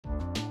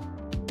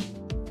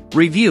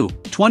Review: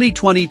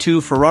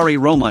 2022 Ferrari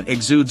Roma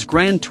exudes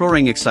grand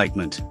touring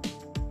excitement.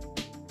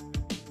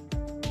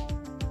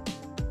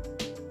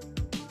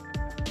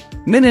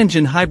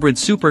 Mid-engine hybrid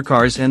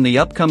supercars and the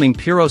upcoming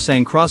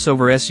Purosangue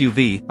crossover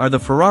SUV are the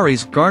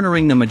Ferraris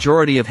garnering the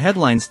majority of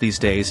headlines these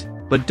days,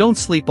 but don't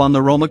sleep on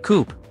the Roma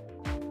Coupe.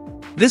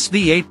 This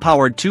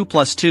V8-powered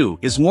 2+2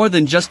 is more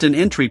than just an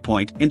entry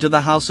point into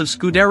the house of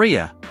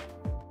Scuderia.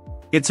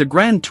 It's a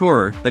grand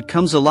tourer that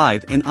comes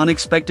alive in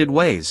unexpected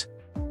ways.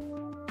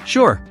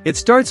 Sure, it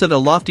starts at a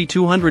lofty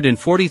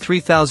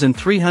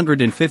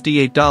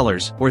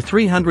 $243,358 or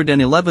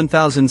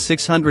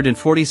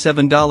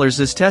 $311,647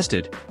 as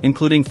tested,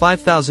 including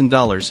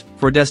 $5,000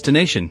 for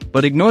destination,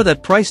 but ignore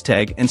that price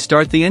tag and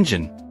start the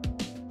engine.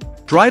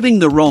 Driving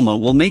the Roma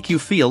will make you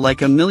feel like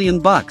 $1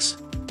 million.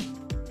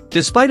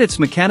 Despite its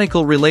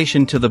mechanical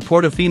relation to the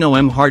Portofino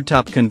M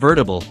hardtop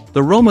convertible,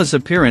 the Roma's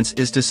appearance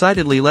is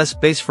decidedly less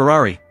base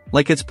Ferrari,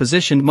 like it's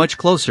positioned much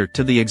closer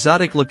to the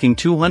exotic-looking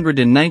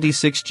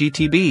 296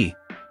 GTB.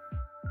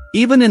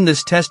 Even in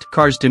this test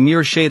car's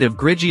demure shade of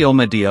Grigio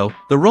Medio,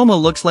 the Roma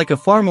looks like a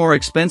far more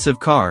expensive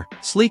car,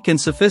 sleek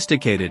and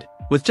sophisticated,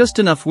 with just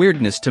enough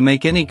weirdness to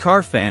make any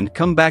car fan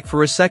come back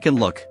for a second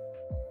look.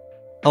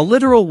 A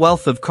literal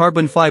wealth of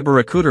carbon fiber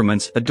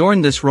accoutrements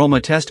adorn this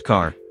Roma test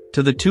car,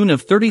 to the tune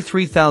of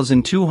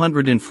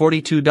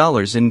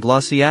 $33,242 in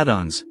glossy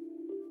add-ons.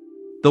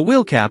 The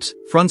wheel caps,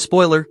 front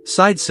spoiler,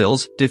 side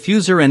sills,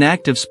 diffuser and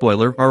active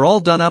spoiler are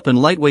all done up in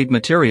lightweight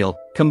material,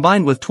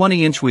 combined with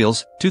 20-inch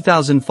wheels,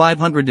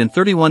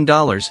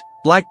 $2,531,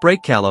 black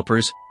brake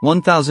calipers,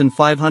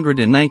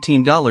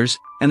 $1,519,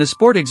 and a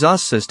sport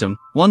exhaust system,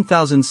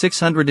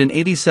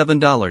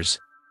 $1,687.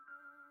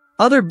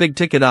 Other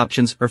big-ticket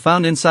options are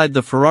found inside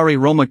the Ferrari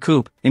Roma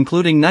Coupe,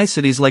 including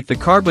niceties like the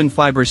carbon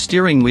fiber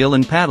steering wheel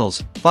and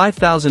paddles,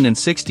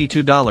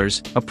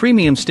 $5,062, a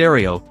premium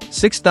stereo,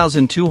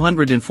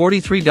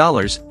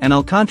 $6,243, an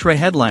Alcantara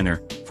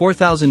headliner,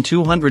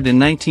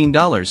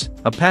 $4,219,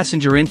 a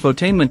passenger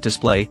infotainment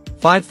display,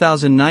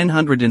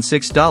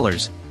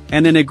 $5,906,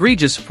 and an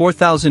egregious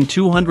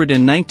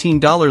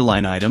 $4,219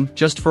 line item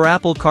just for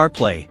Apple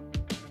CarPlay.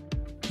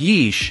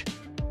 Yeesh.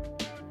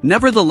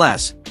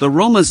 Nevertheless, the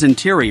Roma's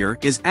interior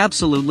is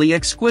absolutely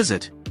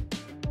exquisite.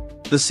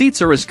 The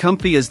seats are as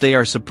comfy as they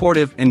are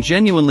supportive and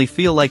genuinely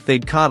feel like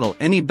they'd coddle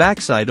any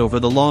backside over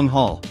the long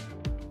haul.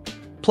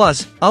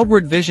 Plus,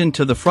 outward vision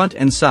to the front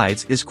and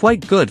sides is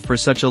quite good for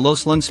such a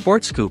low-slung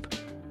sports coupe.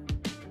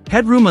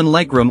 Headroom and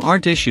legroom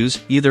aren't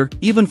issues either,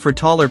 even for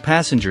taller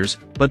passengers,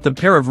 but the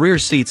pair of rear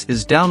seats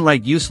is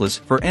downright useless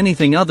for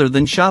anything other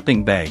than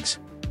shopping bags.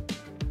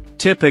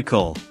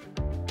 Typical.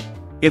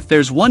 If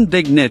there's one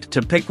big nit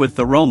to pick with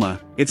the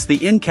Roma, it's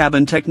the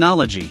in-cabin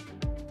technology.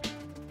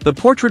 The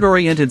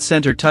portrait-oriented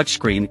center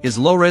touchscreen is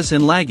low-res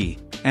and laggy,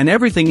 and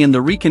everything in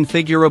the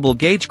reconfigurable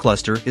gauge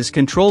cluster is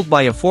controlled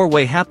by a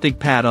four-way haptic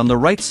pad on the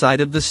right side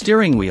of the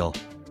steering wheel.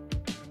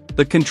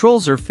 The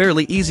controls are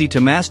fairly easy to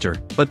master,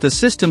 but the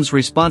system's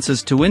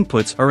responses to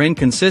inputs are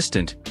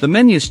inconsistent, the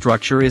menu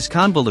structure is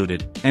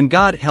convoluted, and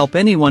God help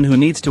anyone who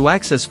needs to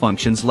access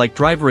functions like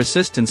driver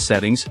assistance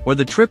settings or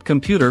the trip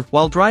computer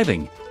while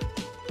driving.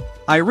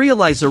 I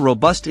realize a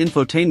robust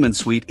infotainment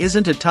suite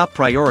isn't a top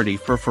priority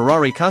for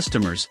Ferrari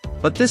customers,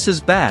 but this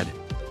is bad.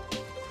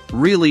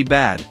 Really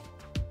bad.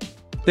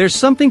 There's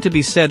something to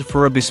be said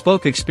for a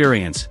bespoke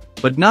experience,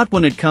 but not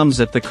when it comes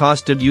at the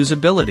cost of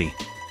usability.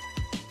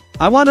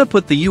 I want to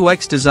put the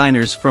UX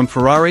designers from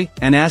Ferrari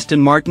and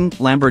Aston Martin,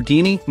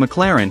 Lamborghini,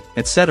 McLaren,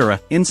 etc.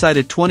 inside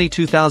a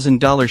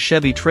 $22,000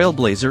 Chevy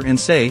Trailblazer and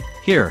say,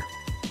 here.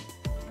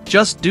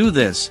 Just do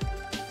this.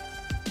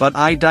 But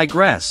I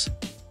digress.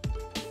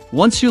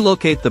 Once you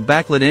locate the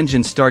backlit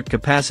engine start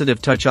capacitive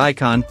touch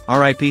icon,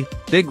 RIP,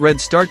 big red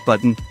start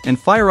button, and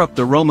fire up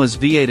the Roma's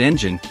V8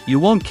 engine, you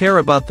won't care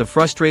about the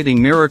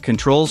frustrating mirror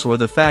controls or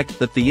the fact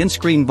that the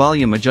in-screen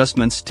volume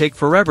adjustments take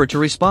forever to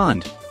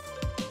respond.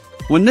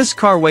 When this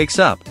car wakes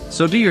up,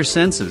 so do your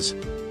senses.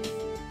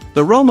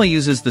 The Roma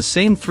uses the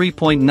same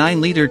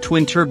 3.9-liter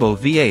twin-turbo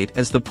V8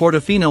 as the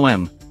Portofino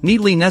M,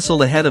 neatly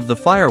nestled ahead of the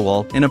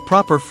firewall in a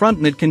proper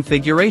front-mid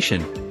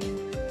configuration.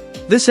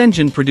 This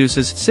engine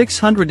produces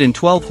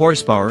 612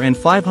 horsepower and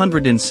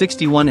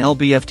 561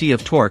 lb-ft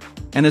of torque,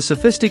 and a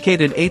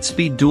sophisticated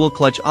 8-speed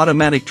dual-clutch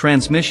automatic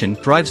transmission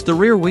drives the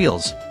rear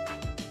wheels.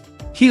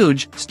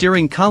 Huge,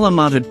 steering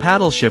column-mounted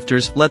paddle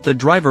shifters let the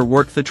driver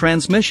work the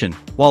transmission,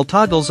 while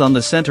toggles on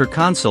the center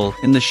console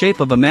in the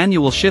shape of a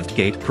manual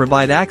shiftgate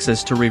provide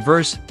access to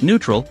reverse,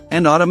 neutral,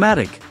 and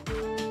automatic.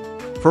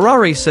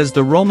 Ferrari says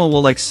the Roma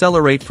will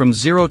accelerate from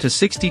 0 to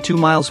 62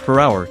 miles per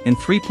hour in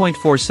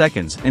 3.4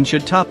 seconds and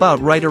should top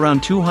out right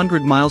around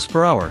 200 miles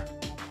per hour.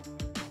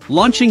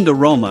 Launching the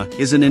Roma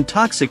is an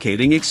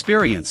intoxicating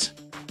experience.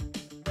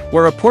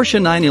 Where a Porsche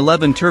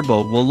 911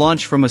 Turbo will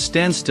launch from a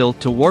standstill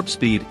to warp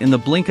speed in the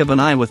blink of an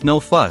eye with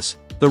no fuss,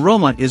 the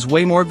Roma is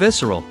way more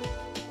visceral.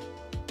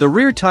 The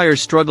rear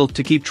tires struggle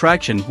to keep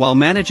traction while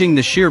managing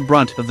the sheer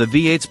brunt of the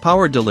V8's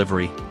power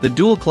delivery. The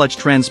dual-clutch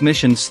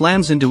transmission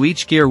slams into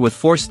each gear with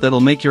force that'll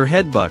make your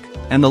head buck,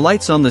 and the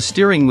lights on the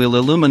steering wheel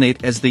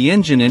illuminate as the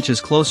engine inches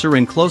closer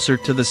and closer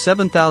to the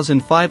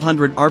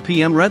 7,500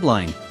 RPM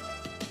redline.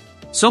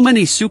 So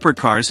many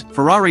supercars,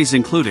 Ferraris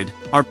included,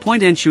 are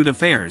point-and-shoot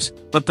affairs,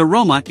 but the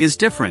Roma is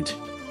different.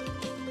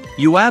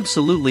 You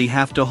absolutely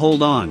have to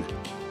hold on.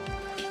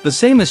 The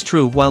same is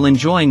true while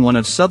enjoying one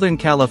of Southern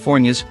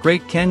California's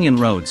Great Canyon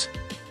roads.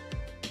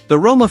 The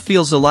Roma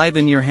feels alive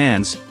in your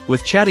hands,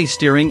 with chatty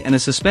steering and a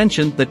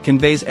suspension that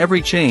conveys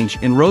every change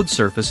in road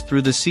surface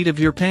through the seat of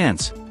your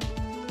pants.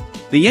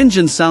 The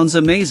engine sounds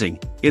amazing.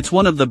 It's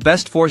one of the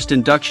best forced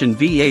induction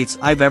V8s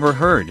I've ever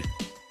heard.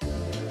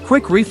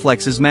 Quick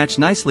reflexes match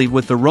nicely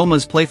with the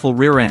Roma's playful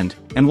rear end,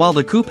 and while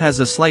the coupe has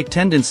a slight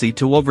tendency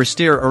to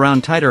oversteer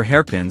around tighter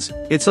hairpins,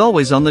 it's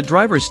always on the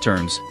driver's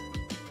terms.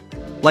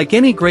 Like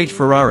any great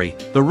Ferrari,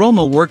 the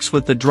Roma works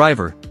with the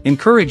driver,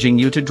 encouraging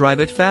you to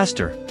drive it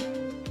faster.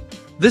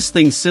 This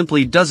thing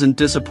simply doesn't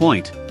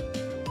disappoint.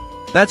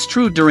 That's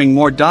true during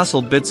more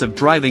docile bits of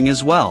driving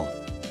as well.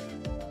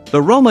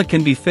 The Roma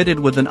can be fitted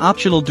with an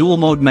optional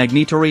dual-mode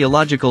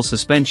magnetorheological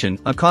suspension,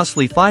 a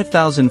costly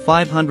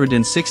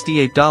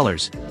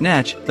 $5,568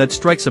 natch that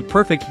strikes a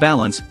perfect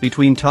balance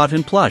between taut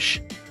and plush.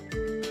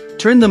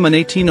 Turn the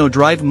Manettino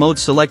drive mode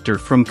selector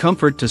from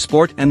comfort to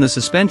sport and the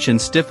suspension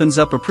stiffens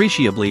up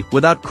appreciably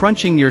without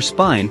crunching your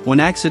spine when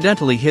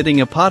accidentally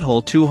hitting a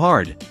pothole too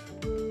hard.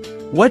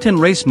 Wet and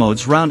race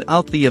modes round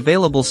out the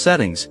available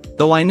settings,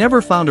 though I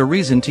never found a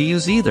reason to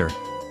use either.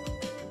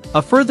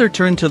 A further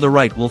turn to the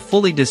right will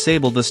fully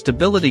disable the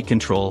stability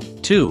control,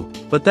 too,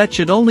 but that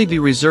should only be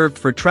reserved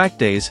for track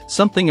days,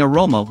 something a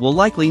Roma will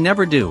likely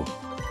never do.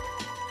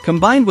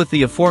 Combined with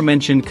the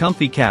aforementioned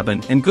comfy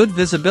cabin and good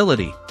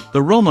visibility,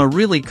 the Roma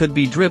really could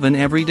be driven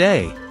every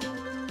day.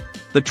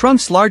 The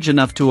trunk's large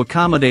enough to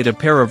accommodate a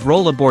pair of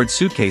rollerboard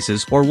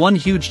suitcases or one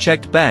huge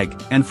checked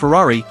bag, and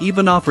Ferrari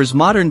even offers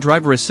modern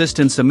driver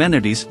assistance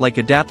amenities like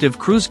adaptive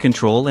cruise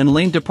control and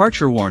lane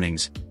departure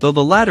warnings, though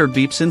the latter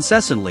beeps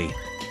incessantly.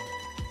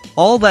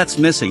 All that's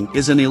missing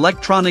is an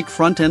electronic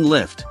front-end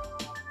lift.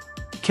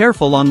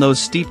 Careful on those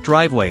steep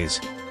driveways.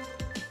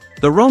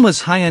 The Roma's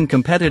high-end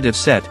competitive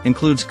set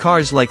includes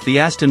cars like the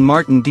Aston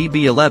Martin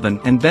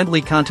DB11 and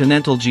Bentley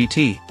Continental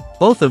GT,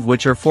 both of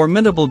which are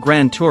formidable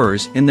grand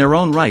tourers in their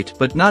own right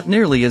but not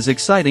nearly as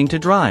exciting to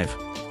drive.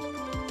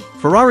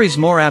 Ferrari's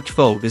more apt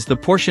foe is the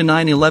Porsche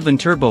 911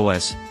 Turbo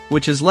S,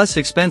 which is less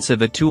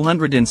expensive at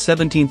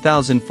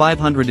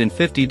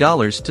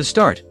 $217,550 to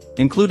start,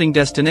 including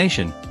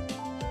destination.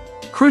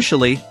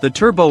 Crucially, the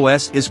Turbo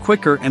S is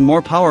quicker and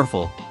more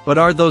powerful, but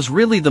are those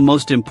really the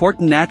most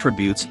important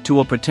attributes to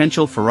a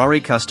potential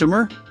Ferrari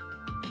customer?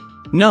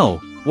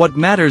 No, what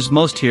matters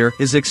most here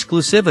is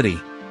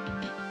exclusivity.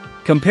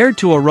 Compared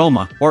to a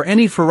Roma, or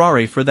any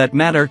Ferrari for that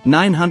matter,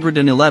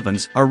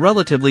 911s are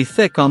relatively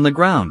thick on the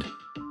ground.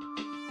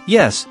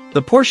 Yes,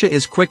 the Porsche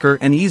is quicker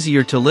and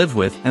easier to live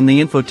with and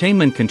the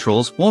infotainment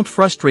controls won't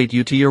frustrate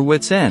you to your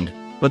wit's end,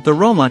 but the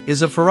Roma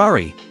is a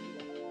Ferrari.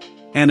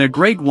 And a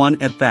great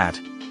one at that.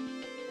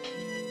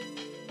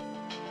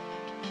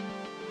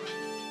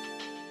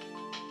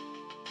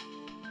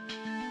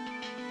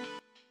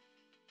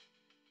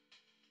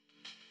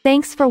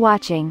 Thanks for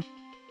watching.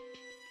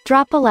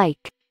 Drop a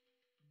like.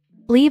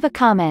 Leave a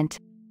comment.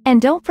 And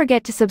don't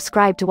forget to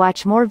subscribe to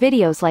watch more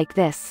videos like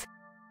this.